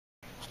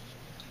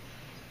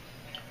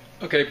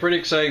Okay, pretty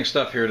exciting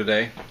stuff here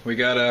today. We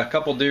got a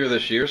couple deer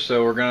this year,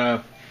 so we're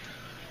gonna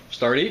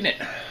start eating it.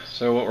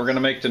 So what we're gonna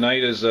make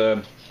tonight is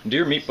deer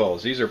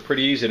meatballs. These are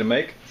pretty easy to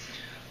make.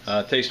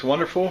 Taste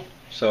wonderful.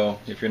 So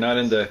if you're not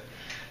into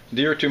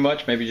deer too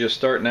much, maybe just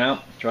starting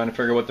out, trying to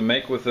figure out what to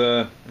make with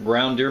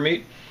ground deer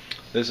meat,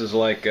 this is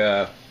like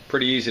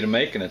pretty easy to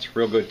make, and it's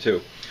real good too.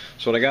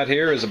 So what I got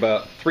here is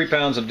about 3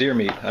 pounds of deer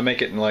meat. I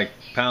make it in like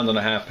 1.5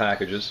 pound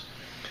packages.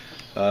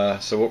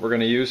 So what we're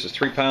going to use is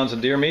 3 pounds of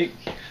deer meat.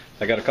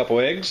 I got a couple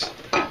eggs.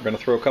 We're going to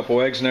throw a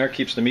couple eggs in there.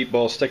 Keeps the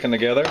meatballs sticking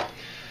together.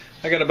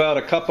 I got about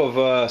a cup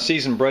of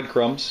seasoned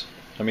breadcrumbs.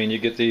 I mean, you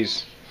get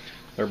these,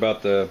 they're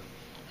about the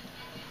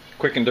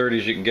quick and dirty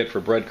as you can get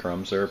for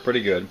breadcrumbs. They're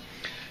pretty good.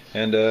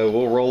 And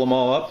we'll roll them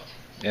all up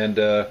and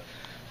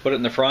put it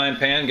in the frying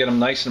pan, get them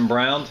nice and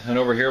browned. And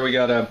over here we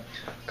got a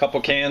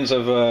couple cans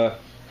of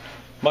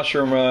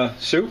mushroom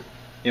soup,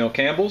 you know,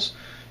 Campbell's.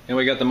 And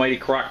we got the mighty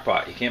crock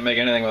pot. You can't make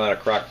anything without a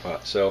crock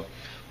pot. So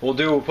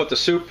we'll put the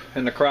soup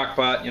in the crock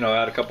pot, you know,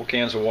 add a couple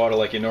cans of water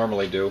like you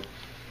normally do.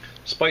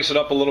 Spice it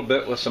up a little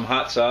bit with some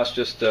hot sauce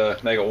just to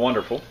make it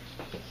wonderful.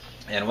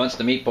 And once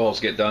the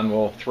meatballs get done,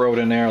 we'll throw it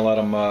in there and let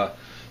them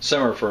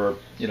simmer for,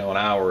 you know, an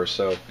hour or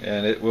so.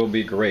 And it will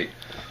be great.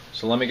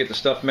 So let me get the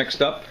stuff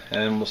mixed up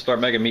and we'll start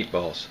making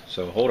meatballs.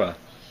 So hold on.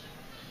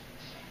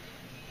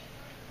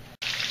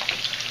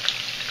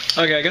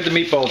 Okay, I got the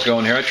meatballs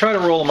going here. I try to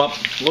roll them up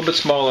a little bit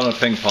smaller than a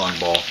ping pong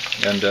ball.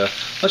 And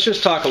let's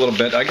just talk a little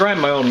bit. I grind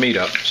my own meat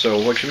up.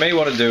 So what you may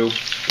want to do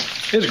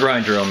is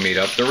grind your own meat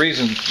up. The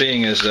reason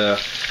being is the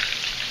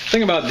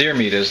thing about deer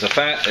meat is the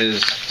fat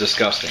is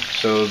disgusting.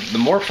 So the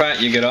more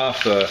fat you get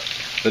off the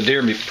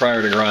deer meat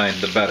prior to grind,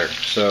 the better.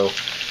 So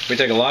we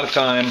take a lot of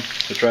time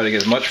to try to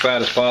get as much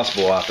fat as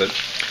possible off it.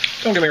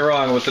 Don't get me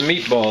wrong, with the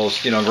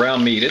meatballs, you know,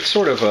 ground meat, it's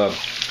sort of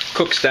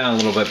cooks down a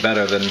little bit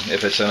better than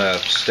if it's in a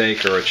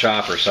steak or a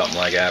chop or something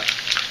like that.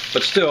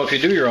 But still, if you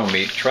do your own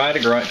meat, try to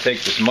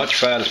take as much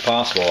fat as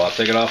possible off.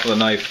 Take it off with a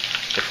knife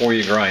before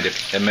you grind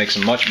it. It makes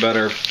a much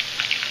better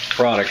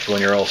product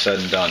when you're all said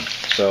and done.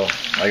 So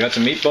I got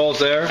some meatballs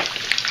there.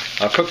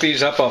 I'll cook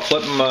these up. I'll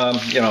flip them,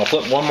 you know,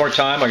 flip one more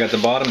time. I got the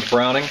bottoms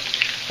browning.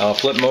 I'll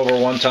flip them over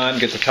one time,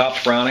 get the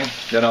tops browning.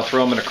 Then I'll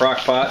throw them in a crock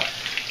pot.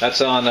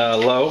 That's on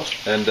low.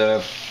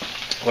 And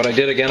what I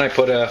did again, I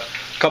put a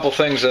couple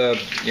things,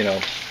 you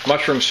know,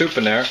 mushroom soup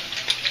in there.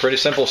 Pretty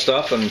simple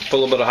stuff, and put a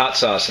little bit of hot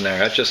sauce in there.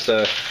 That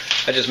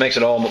just makes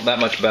it all that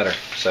much better.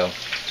 So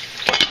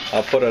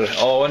I'll put it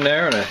all in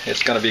there, and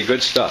it's going to be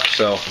good stuff.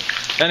 So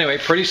anyway,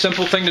 pretty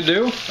simple thing to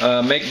do.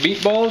 Make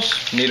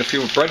meatballs. Need a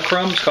few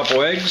breadcrumbs,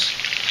 couple eggs,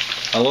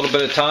 a little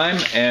bit of time,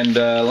 and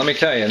let me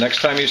tell you,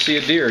 next time you see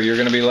a deer, you're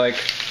going to be like,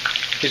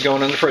 he's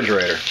going in the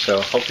refrigerator.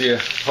 So hope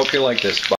you like this. Bye.